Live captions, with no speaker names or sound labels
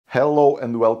Hello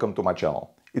and welcome to my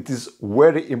channel. It is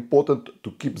very important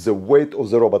to keep the weight of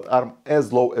the robot arm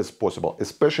as low as possible,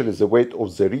 especially the weight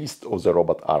of the wrist of the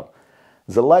robot arm.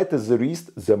 The lighter the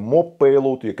wrist, the more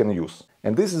payload you can use.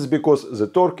 And this is because the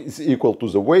torque is equal to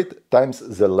the weight times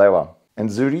the lever. And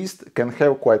the wrist can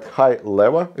have quite high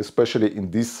lever, especially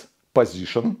in this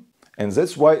position. And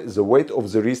that's why the weight of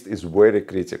the wrist is very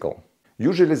critical.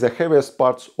 Usually the heaviest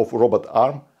parts of robot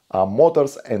arm are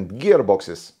motors and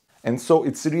gearboxes. And so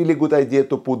it's a really good idea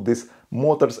to put these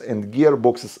motors and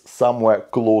gearboxes somewhere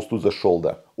close to the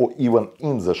shoulder or even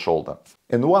in the shoulder.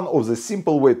 And one of the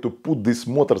simple ways to put these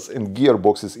motors and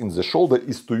gearboxes in the shoulder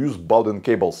is to use Bowden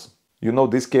cables. You know,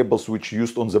 these cables which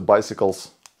used on the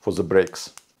bicycles for the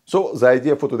brakes. So the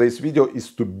idea for today's video is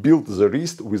to build the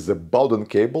wrist with the Bowden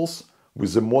cables,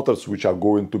 with the motors which are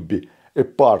going to be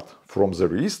apart from the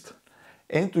wrist,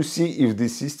 and to see if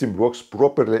this system works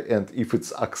properly and if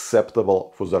it's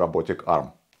acceptable for the robotic arm.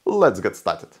 Let's get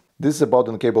started. This is a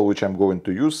Bowden cable which I'm going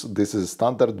to use. This is a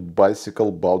standard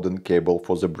bicycle Bowden cable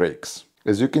for the brakes.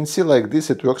 As you can see, like this,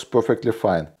 it works perfectly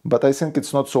fine. But I think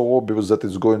it's not so obvious that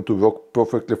it's going to work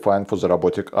perfectly fine for the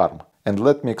robotic arm. And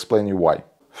let me explain you why.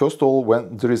 First of all,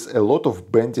 when there is a lot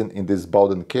of bending in this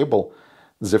Bowden cable,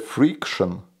 the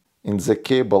friction in the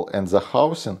cable and the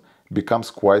housing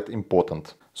becomes quite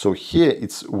important. So here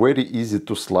it's very easy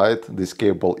to slide this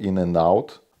cable in and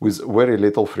out with very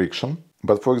little friction.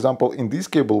 But for example, in this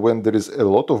cable, when there is a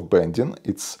lot of bending,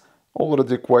 it's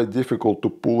already quite difficult to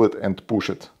pull it and push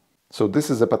it. So this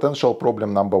is a potential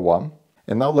problem number one.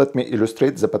 And now let me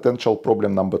illustrate the potential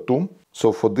problem number two.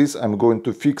 So for this, I'm going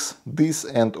to fix this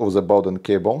end of the Bowden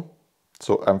cable.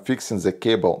 So I'm fixing the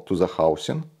cable to the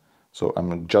housing. So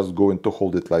I'm just going to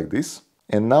hold it like this.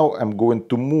 And now I'm going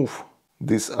to move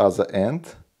this other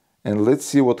end. And let's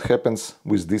see what happens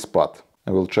with this part.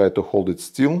 I will try to hold it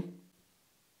still.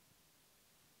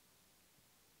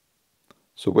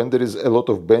 So when there is a lot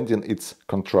of bending, it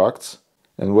contracts.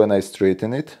 And when I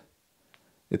straighten it,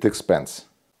 it expands.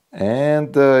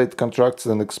 And it contracts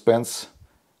and expands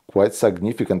quite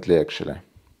significantly, actually.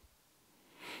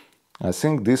 I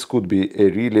think this could be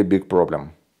a really big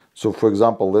problem. So for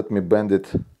example, let me bend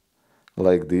it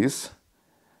like this.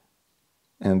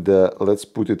 And let's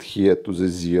put it here to the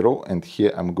 0, and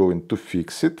here I'm going to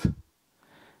fix it.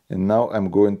 And now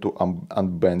I'm going to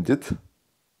unbend it.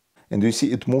 And you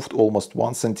see it moved almost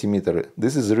 1 centimeter.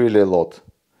 This is really a lot.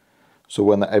 So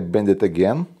when I bend it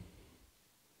again,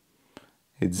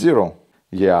 it's 0.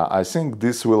 Yeah, I think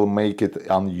this will make it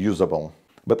unusable.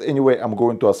 But anyway, I'm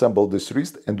going to assemble this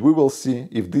wrist and we will see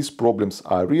if these problems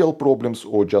are real problems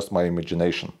or just my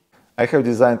imagination. I have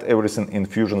designed everything in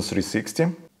Fusion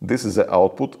 360. This is the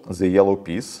output, the yellow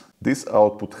piece. This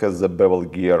output has the bevel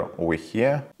gear over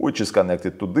here, which is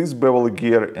connected to this bevel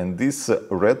gear, and this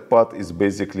red part is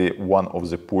basically one of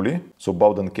the pulley. So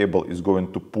Bowden cable is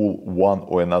going to pull one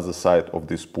or another side of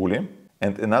this pulley.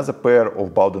 And another pair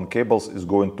of Bowden cables is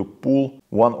going to pull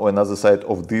one or another side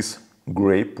of this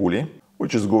gray pulley,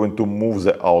 which is going to move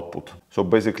the output. So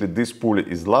basically this pulley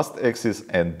is last axis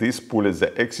and this pulley is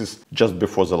the axis just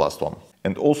before the last one.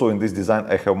 And also in this design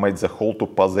I have made the hole to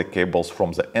pass the cables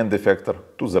from the end effector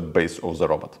to the base of the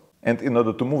robot. And in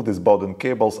order to move these Bowden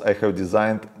cables, I have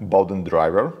designed Bowden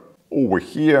driver over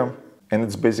here, and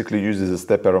it's basically uses a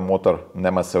stepper motor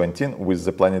NEMA 17 with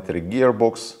the planetary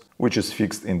gearbox, which is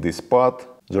fixed in this part.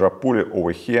 There are pulley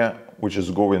over here, which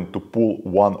is going to pull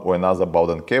one or another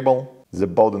Bowden cable. The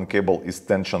Bowden cable is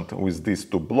tensioned with these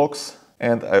two blocks,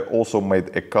 and I also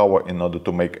made a cover in order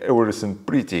to make everything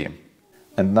pretty.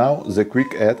 And now the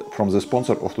quick ad from the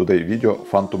sponsor of today's video,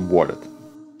 Phantom Wallet.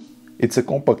 It's a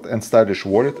compact and stylish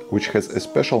wallet which has a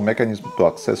special mechanism to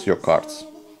access your cards.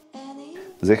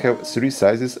 They have 3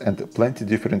 sizes and plenty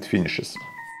different finishes.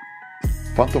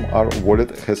 Phantom R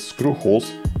wallet has screw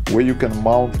holes where you can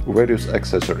mount various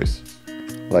accessories,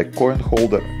 like coin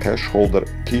holder, cash holder,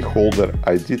 key holder,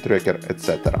 ID tracker,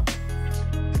 etc.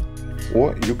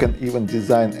 Or you can even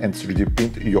design and 3D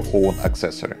print your own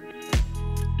accessory.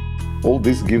 All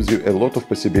this gives you a lot of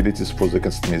possibilities for the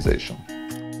customization.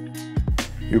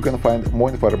 You can find more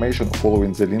information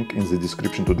following the link in the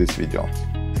description to this video.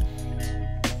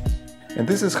 And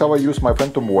this is how I use my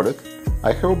Phantom wallet.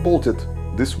 I have bolted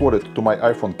this wallet to my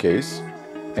iPhone case,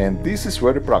 and this is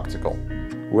very practical.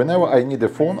 Whenever I need a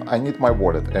phone, I need my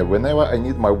wallet, and whenever I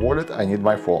need my wallet, I need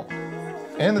my phone.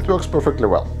 And it works perfectly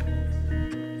well.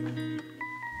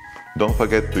 Don't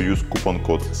forget to use coupon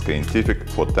code SCIENTIFIC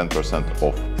for 10%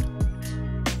 off.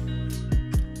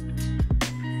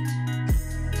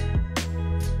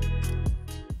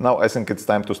 Now I think it's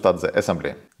time to start the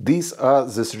assembly. These are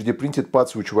the 3D printed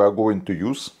parts which we are going to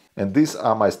use. And these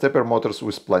are my stepper motors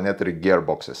with planetary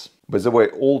gearboxes. By the way,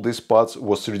 all these parts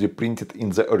was 3D printed in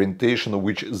the orientation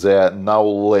which they are now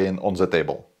laying on the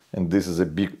table. And this is a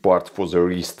big part for the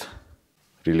wrist.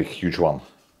 Really huge one.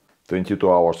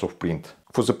 22 hours of print.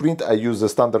 For the print I use the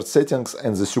standard settings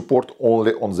and the support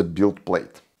only on the build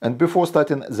plate. And before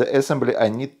starting the assembly I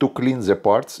need to clean the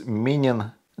parts, meaning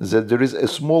that there is a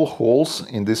small holes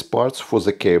in these parts for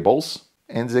the cables,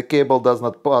 and the cable does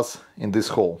not pass in this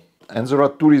hole. And there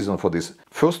are two reasons for this.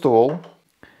 First of all,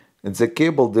 in the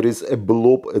cable there is a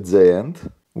blob at the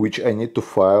end, which I need to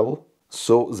file,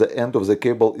 so the end of the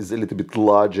cable is a little bit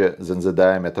larger than the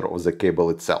diameter of the cable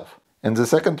itself. And the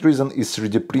second reason is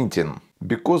 3D printing.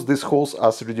 Because these holes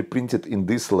are 3D printed in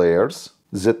these layers,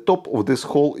 the top of this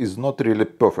hole is not really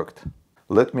perfect.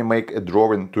 Let me make a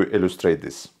drawing to illustrate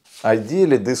this.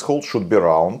 Ideally this hole should be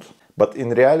round, but in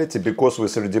reality, because we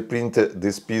 3D printed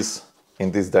this piece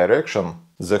in this direction,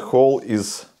 the hole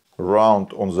is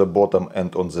round on the bottom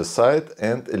and on the side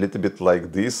and a little bit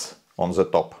like this on the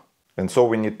top. And so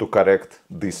we need to correct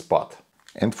this part.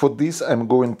 And for this I'm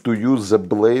going to use the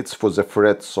blades for the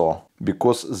thread saw,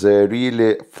 because they're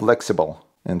really flexible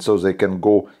and so they can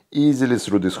go easily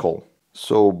through this hole.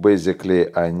 So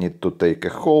basically I need to take a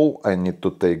hole, I need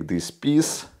to take this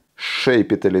piece,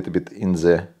 shape it a little bit in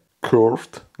the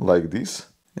curved like this,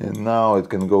 and now it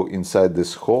can go inside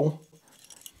this hole.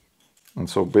 And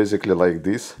so basically like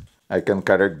this I can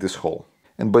correct this hole.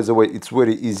 And by the way, it's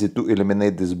very easy to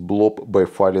eliminate this blob by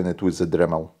filing it with the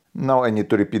Dremel. Now I need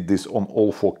to repeat this on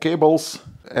all 4 cables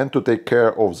and to take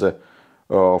care of the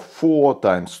 4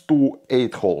 times 2,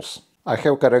 8 holes. I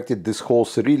have corrected these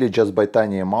holes really just by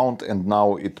tiny amount and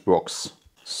now it works.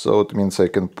 So it means I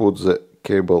can put the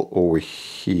cable over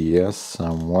here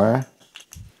somewhere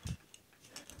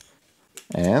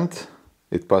and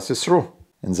it passes through.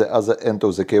 And the other end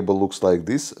of the cable looks like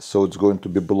this, so it's going to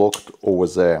be blocked over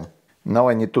there. Now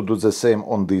I need to do the same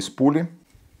on this pulley.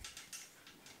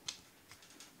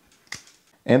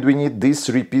 And we need these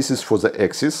 3 pieces for the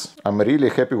axis. I'm really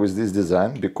happy with this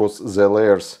design because the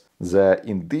layers, they're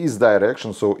in this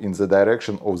direction, so in the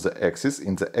direction of the axis,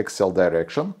 in the axial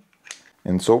direction.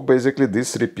 And so basically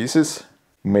these 3 pieces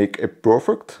make a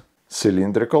perfect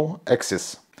cylindrical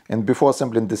axis. And before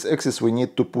assembling this axis we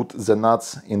need to put the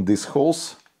nuts in these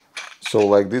holes. So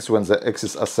like this, when the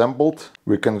axis assembled,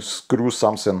 we can screw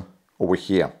something over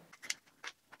here.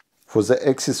 For the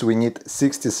axis we need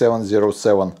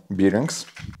 6707 bearings.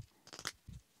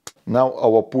 Now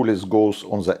our pulleys goes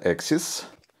on the axis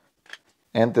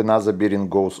and another bearing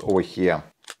goes over here.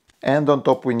 And on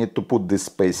top we need to put this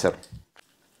spacer.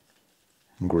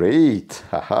 Great!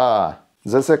 Haha!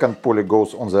 The second pulley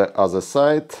goes on the other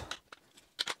side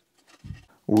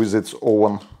with its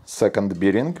own second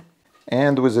bearing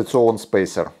and with its own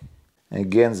spacer.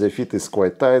 Again, the fit is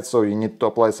quite tight, so you need to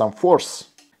apply some force.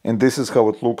 And this is how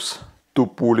it looks. 2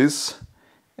 pulleys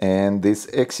and this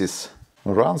axis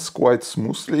runs quite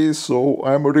smoothly, so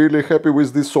I'm really happy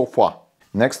with this so far.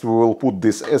 Next we will put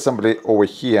this assembly over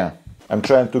here. I'm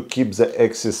trying to keep the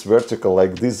axis vertical,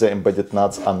 like this the embedded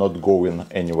nuts are not going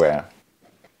anywhere.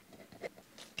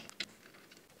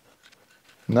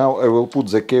 Now I will put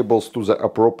the cables to the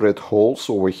appropriate holes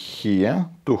over here.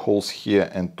 2 holes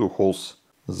here and 2 holes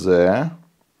there.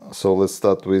 So let's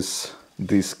start with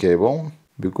this cable,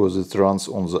 because it runs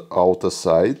on the outer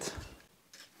side.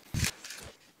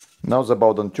 Now the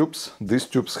Bowden tubes. These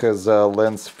tubes has a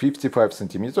length 55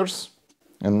 centimeters.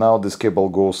 And now this cable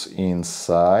goes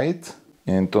inside.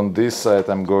 And on this side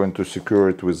I'm going to secure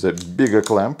it with a bigger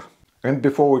clamp. And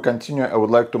before we continue, I would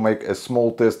like to make a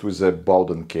small test with the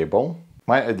Bowden cable.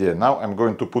 My idea: now I'm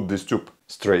going to put this tube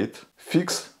straight,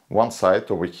 fix one side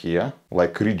over here,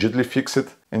 like rigidly fix it,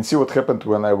 and see what happens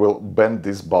when I will bend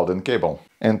this Bowden cable.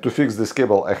 And to fix this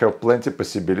cable I have plenty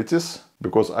possibilities,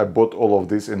 because I bought all of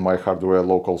this in my hardware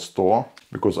local store,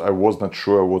 because I was not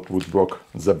sure what would work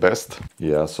the best.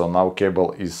 Yeah, so now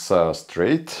cable is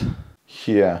straight,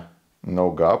 here no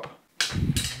gap,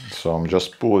 so I'm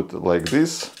just pull it like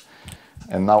this,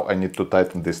 and now I need to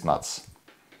tighten these nuts.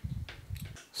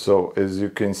 So as you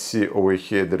can see over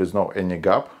here there is no any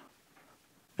gap,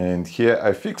 and here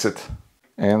I fix it.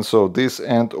 And so this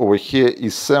end over here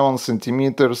is 7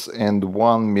 centimeters and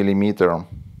 1 millimeter.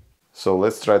 So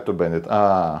let's try to bend it.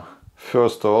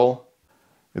 First of all,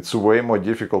 it's way more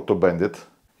difficult to bend it.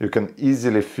 You can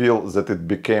easily feel that it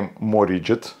became more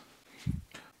rigid.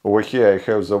 Over here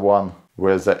I have the one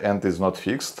where the end is not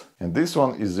fixed, and this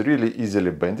one is really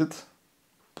easily bended,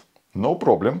 no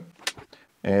problem.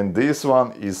 And this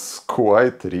one is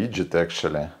quite rigid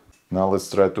actually. Now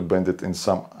let's try to bend it in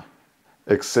some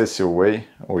excessive way.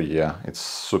 Oh yeah, it's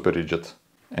super rigid.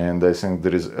 And I think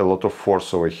there is a lot of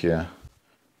force over here.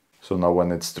 So now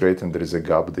when it's straight and there is a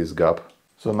gap, this gap.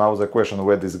 So now the question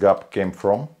where this gap came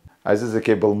from. Either the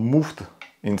cable moved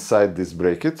inside this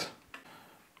bracket,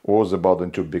 or the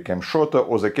Bowden tube became shorter,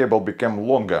 or the cable became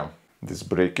longer, this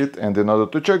bracket. And in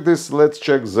order to check this, let's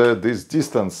check this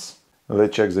distance.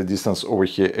 Let's check the distance over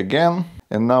here again.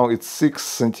 And now it's 6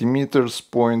 centimeters,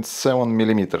 0.7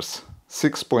 millimeters.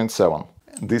 6.7.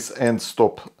 This end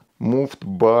stop moved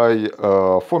by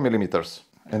 4 millimeters.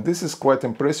 And this is quite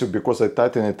impressive because I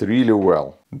tighten it really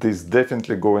well. This is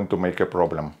definitely going to make a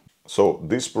problem. So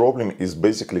this problem is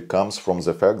basically comes from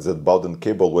the fact that Bowden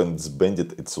cable, when it's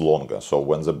bended, it's longer. So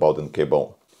when the Bowden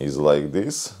cable is like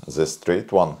this, the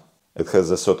straight one, it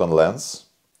has a certain length.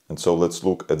 And so let's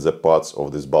look at the parts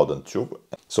of this Bowden tube.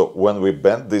 So when we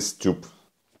bend this tube,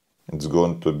 it's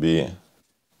going to be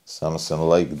something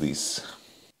like this.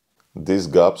 These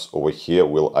gaps over here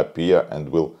will appear and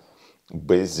will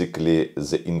basically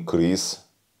increase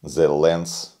the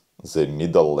length, the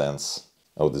middle length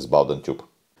of this Bowden tube.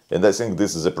 And I think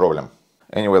this is a problem.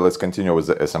 Anyway, let's continue with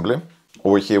the assembly.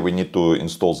 Over here we need to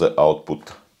install the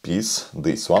output piece,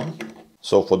 this one.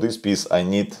 So for this piece I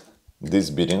need these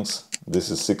bearings. This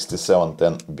is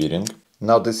 6710 bearing.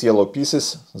 Now these yellow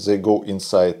pieces, they go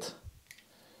inside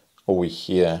over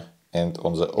here and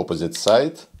on the opposite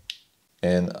side.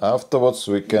 And afterwards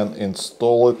we can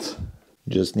install it.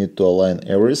 Just need to align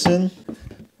everything.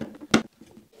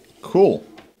 Cool.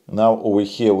 Now over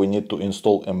here we need to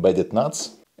install embedded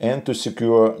nuts and to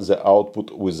secure the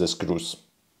output with the screws.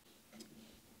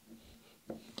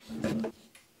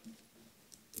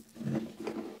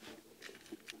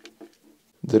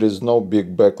 There is no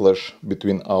big backlash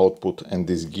between output and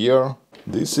this gear.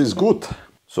 This is good.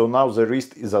 So now the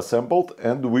wrist is assembled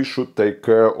and we should take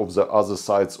care of the other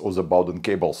sides of the Bowden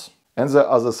cables. And the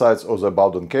other sides of the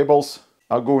Bowden cables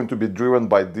are going to be driven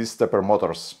by these stepper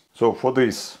motors. So for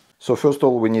this, first of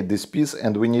all we need this piece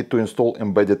and we need to install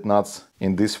embedded nuts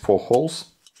in these 4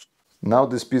 holes. Now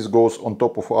this piece goes on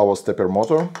top of our stepper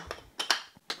motor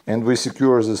and we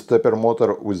secure the stepper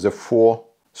motor with the 4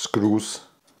 screws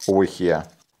over here.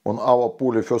 On our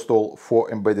pulley, first of all,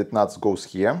 4 embedded nuts goes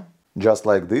here, just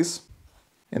like this.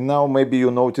 And now maybe you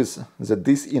notice that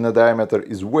this inner diameter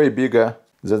is way bigger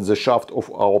than the shaft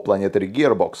of our planetary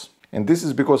gearbox. And this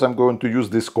is because I'm going to use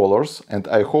these collars, and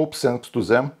I hope thanks to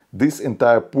them this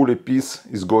entire pulley piece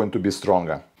is going to be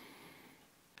stronger.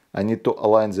 I need to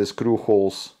align the screw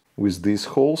holes with these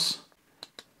holes,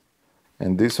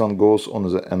 and this one goes on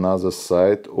the another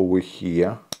side over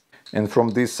here. And from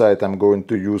this side I'm going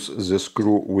to use the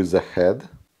screw with the head,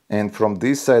 and from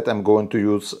this side I'm going to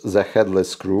use the headless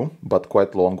screw, but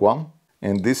quite long one.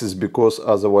 And this is because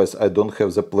otherwise I don't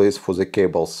have the place for the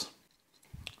cables.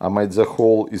 I made the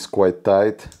hole is quite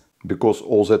tight because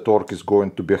all the torque is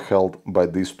going to be held by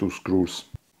these 2 screws.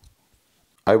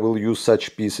 I will use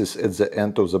such pieces at the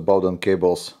end of the Bowden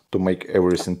cables to make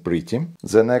everything pretty.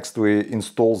 The next we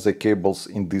install the cables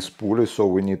in this pulley, so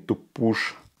we need to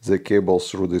push the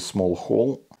cables through this small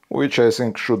hole, which I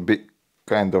think should be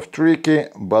kind of tricky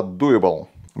but doable.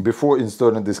 Before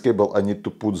installing this cable I need to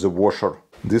put the washer.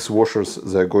 These washers,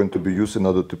 they are going to be used in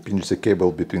order to pinch the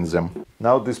cable between them.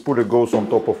 Now this pulley goes on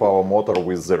top of our motor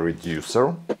with the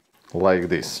reducer, like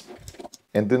this.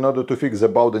 And in order to fix the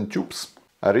Bowden tubes,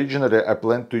 originally I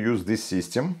planned to use this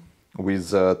system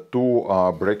with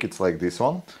 2 brackets like this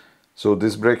one. So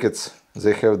these brackets,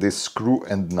 they have this screw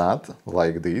and nut,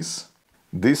 like this.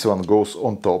 This one goes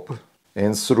on top,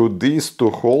 and through these 2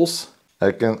 holes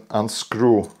I can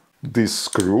unscrew this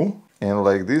screw, and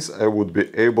like this I would be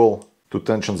able to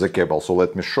tension the cable. So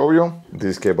let me show you.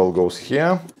 This cable goes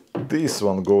here, this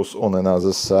one goes on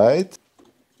another side,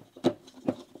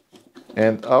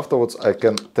 and afterwards I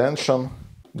can tension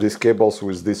these cables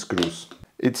with these screws.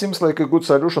 It seems like a good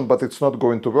solution, but it's not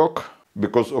going to work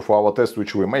because of our test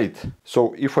which we made.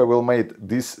 So if I will make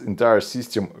this entire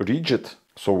system rigid,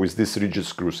 so with these rigid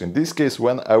screws, in this case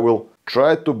when I will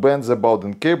try to bend the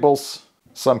Bowden cables,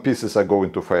 some pieces are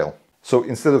going to fail. So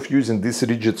instead of using these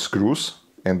rigid screws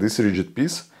and this rigid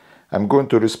piece, I'm going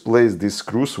to replace these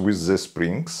screws with the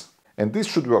springs, and this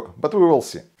should work, but we will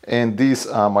see. And these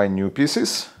are my new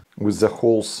pieces with the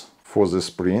holes for the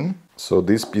spring. So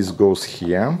this piece goes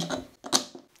here,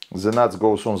 the nuts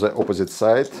goes on the opposite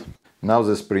side. Now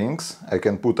the springs, I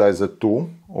can put either 2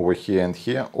 over here and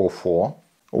here, or 4.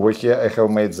 Over here I have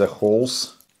made the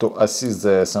holes to assist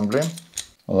the assembly.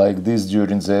 Like this,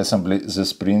 during the assembly the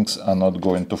springs are not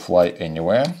going to fly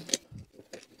anywhere.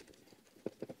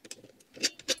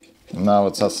 Now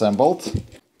it's assembled.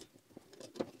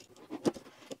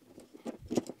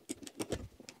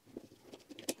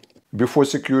 before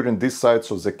securing these sides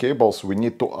of the cables, we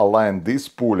need to align this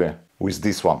pulley with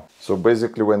this one. So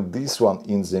basically when this one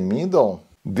in the middle,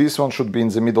 this one should be in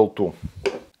the middle too.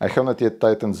 I have not yet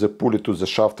tightened the pulley to the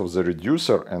shaft of the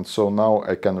reducer, and so now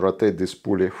I can rotate this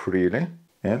pulley freely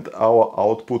and our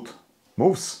output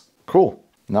moves. Cool.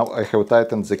 Now I have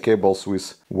tightened the cables with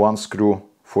one screw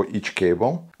for each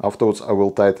cable. Afterwards I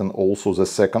will tighten also the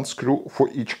second screw for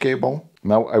each cable.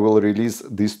 Now I will release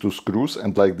these two screws,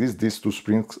 and like this, these two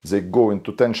springs, they go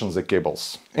into tension the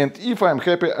cables. And if I'm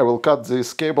happy, I will cut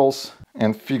these cables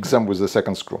and fix them with the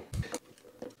second screw.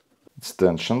 It's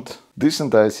tensioned. This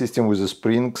entire system with the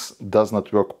springs does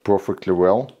not work perfectly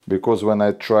well, because when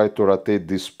I try to rotate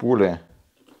this pulley,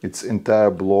 its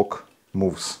entire block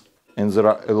moves. And there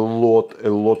are a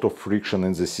lot of friction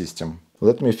in the system.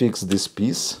 Let me fix this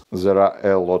piece. There are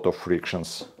a lot of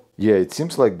frictions. Yeah, it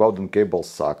seems like Bowden cable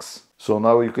sucks. So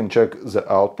now you can check the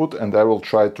output, and I will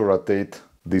try to rotate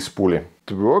this pulley.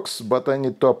 It works, but I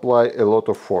need to apply a lot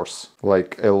of force.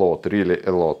 Like a lot, really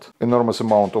a lot. Enormous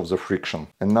amount of the friction.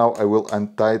 And now I will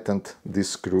untighten these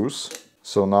screws.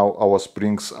 So now our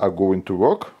springs are going to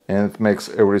work, and it makes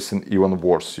everything even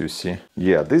worse, you see.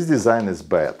 Yeah, this design is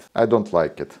bad. I don't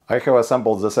like it. I have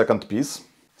assembled the second piece,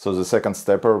 so the second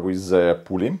stepper with the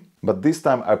pulley. But this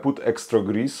time I put extra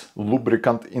grease,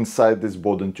 lubricant inside these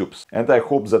Bowden tubes. And I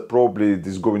hope that probably it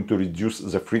is going to reduce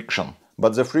the friction.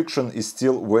 But the friction is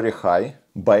still very high.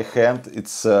 By hand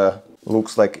it's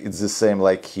looks like it's the same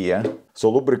like here.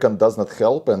 So lubricant does not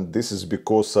help, and this is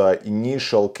because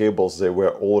initial cables, they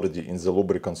were already in the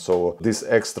lubricant, so this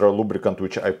extra lubricant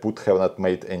which I put have not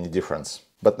made any difference.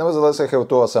 But nevertheless I have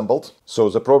two assembled. So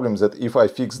the problem is that if I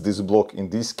fix this block in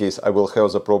this case, I will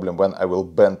have the problem when I will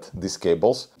bend these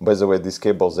cables. By the way, these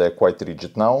cables, they are quite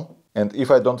rigid now. And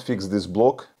if I don't fix this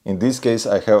block, in this case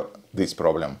I have this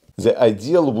problem. The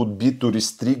ideal would be to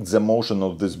restrict the motion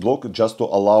of this block, just to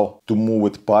allow to move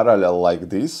it parallel like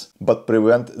this, but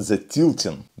prevent the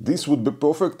tilting. This would be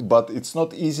perfect, but it's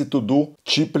not easy to do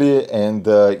cheaply and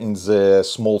in the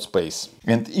small space.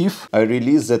 And if I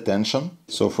release the tension,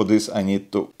 so for this I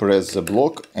need to press the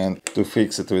block and to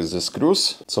fix it with the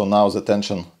screws. So now the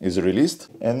tension is released,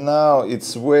 and now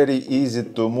it's very easy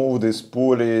to move this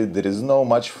pulley. There is no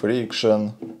much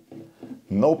friction.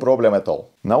 No problem at all.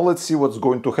 Now let's see what's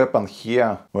going to happen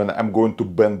here when I'm going to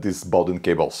bend these Bowden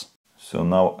cables. So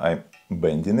now I'm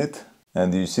bending it,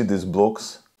 and you see these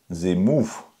blocks, they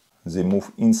move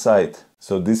inside.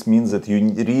 So this means that you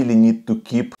really need to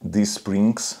keep these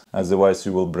springs, otherwise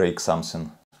you will break something.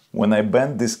 When I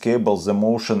bend these cables, the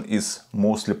motion is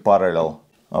mostly parallel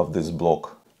of this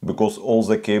block, because all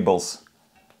the cables,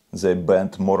 they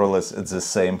bend more or less at the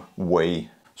same way.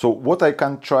 So what I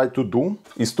can try to do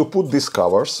is to put these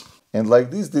covers, and like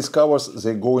this, these covers,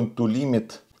 they're going to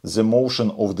limit the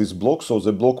motion of this block, so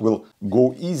the block will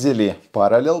go easily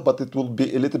parallel, but it will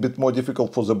be a little bit more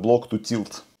difficult for the block to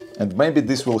tilt. And maybe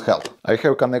this will help. I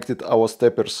have connected our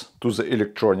steppers to the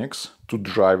electronics, to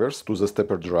drivers, to the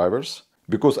stepper drivers,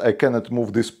 because I cannot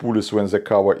move these pulleys when the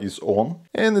cover is on,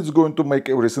 and it's going to make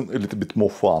everything a little bit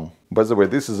more fun. By the way,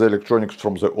 this is the electronics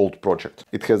from the old project.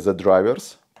 It has the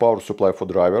drivers, power supply for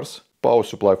drivers, power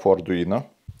supply for Arduino,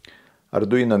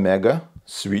 Arduino Mega,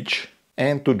 switch,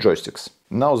 and two joysticks.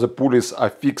 Now the pulleys are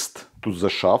fixed to the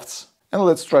shafts, and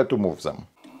let's try to move them.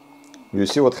 You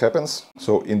see what happens?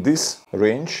 So in this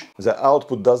range, the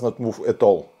output does not move at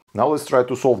all. Now let's try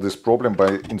to solve this problem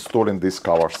by installing these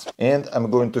covers. And I'm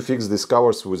going to fix these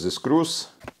covers with the screws.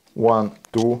 1,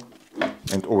 2,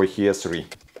 and over here 3.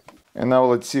 And now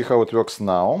let's see how it works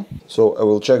now. So I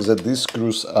will check that these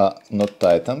screws are not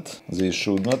tightened. They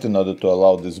should not, in order to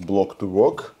allow this block to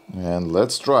work. And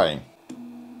let's try.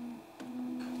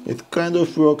 It kind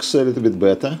of works a little bit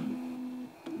better.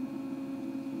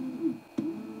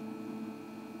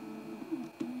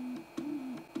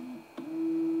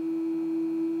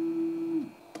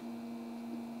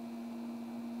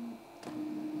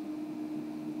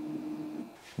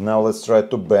 Now let's try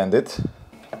to bend it.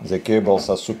 The cables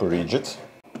are super rigid.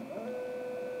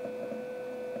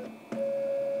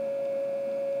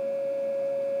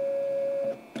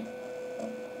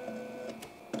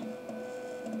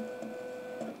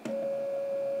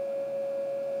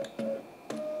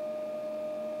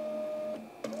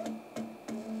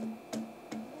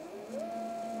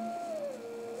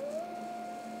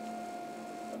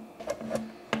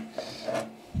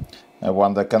 I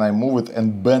wonder, can I move it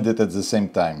and bend it at the same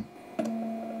time?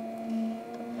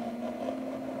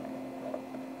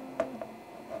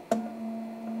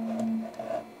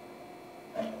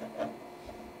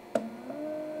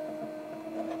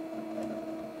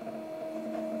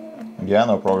 Yeah,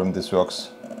 no problem, this works.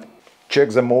 check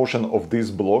the motion of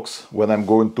these blocks when I'm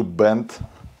going to bend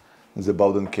the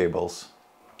Bowden cables.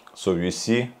 So you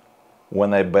see,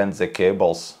 when I bend the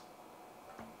cables,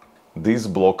 this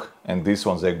block and this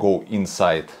one, they go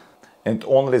inside. And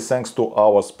only thanks to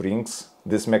our springs,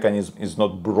 this mechanism is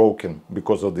not broken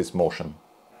because of this motion.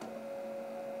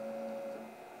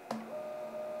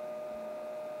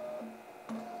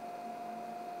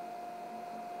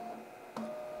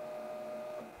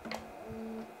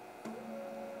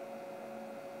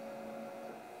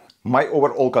 My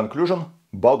overall conclusion: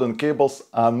 Bowden cables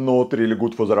are not really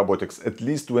good for the robotics, at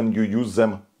least when you use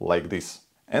them like this.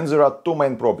 And there are two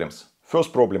main problems.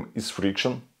 First problem is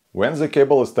friction. When the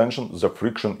cable is tensioned, the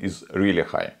friction is really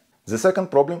high. The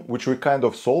second problem, which we kind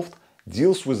of solved,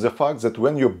 deals with the fact that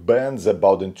when you bend the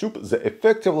Bowden tube, the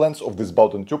effective length of this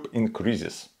Bowden tube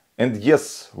increases. And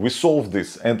yes, we solved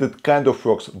this and it kind of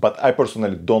works, but I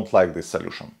personally don't like this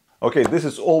solution. Okay, this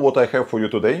is all what I have for you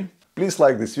today. Please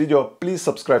like this video, please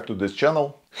subscribe to this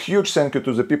channel. Huge thank you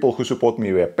to the people who support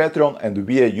me via Patreon and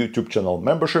via YouTube channel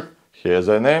membership. Here are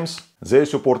their names. Their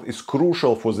support is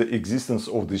crucial for the existence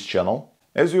of this channel.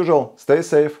 As usual, stay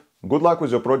safe, good luck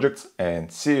with your projects,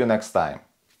 and see you next time.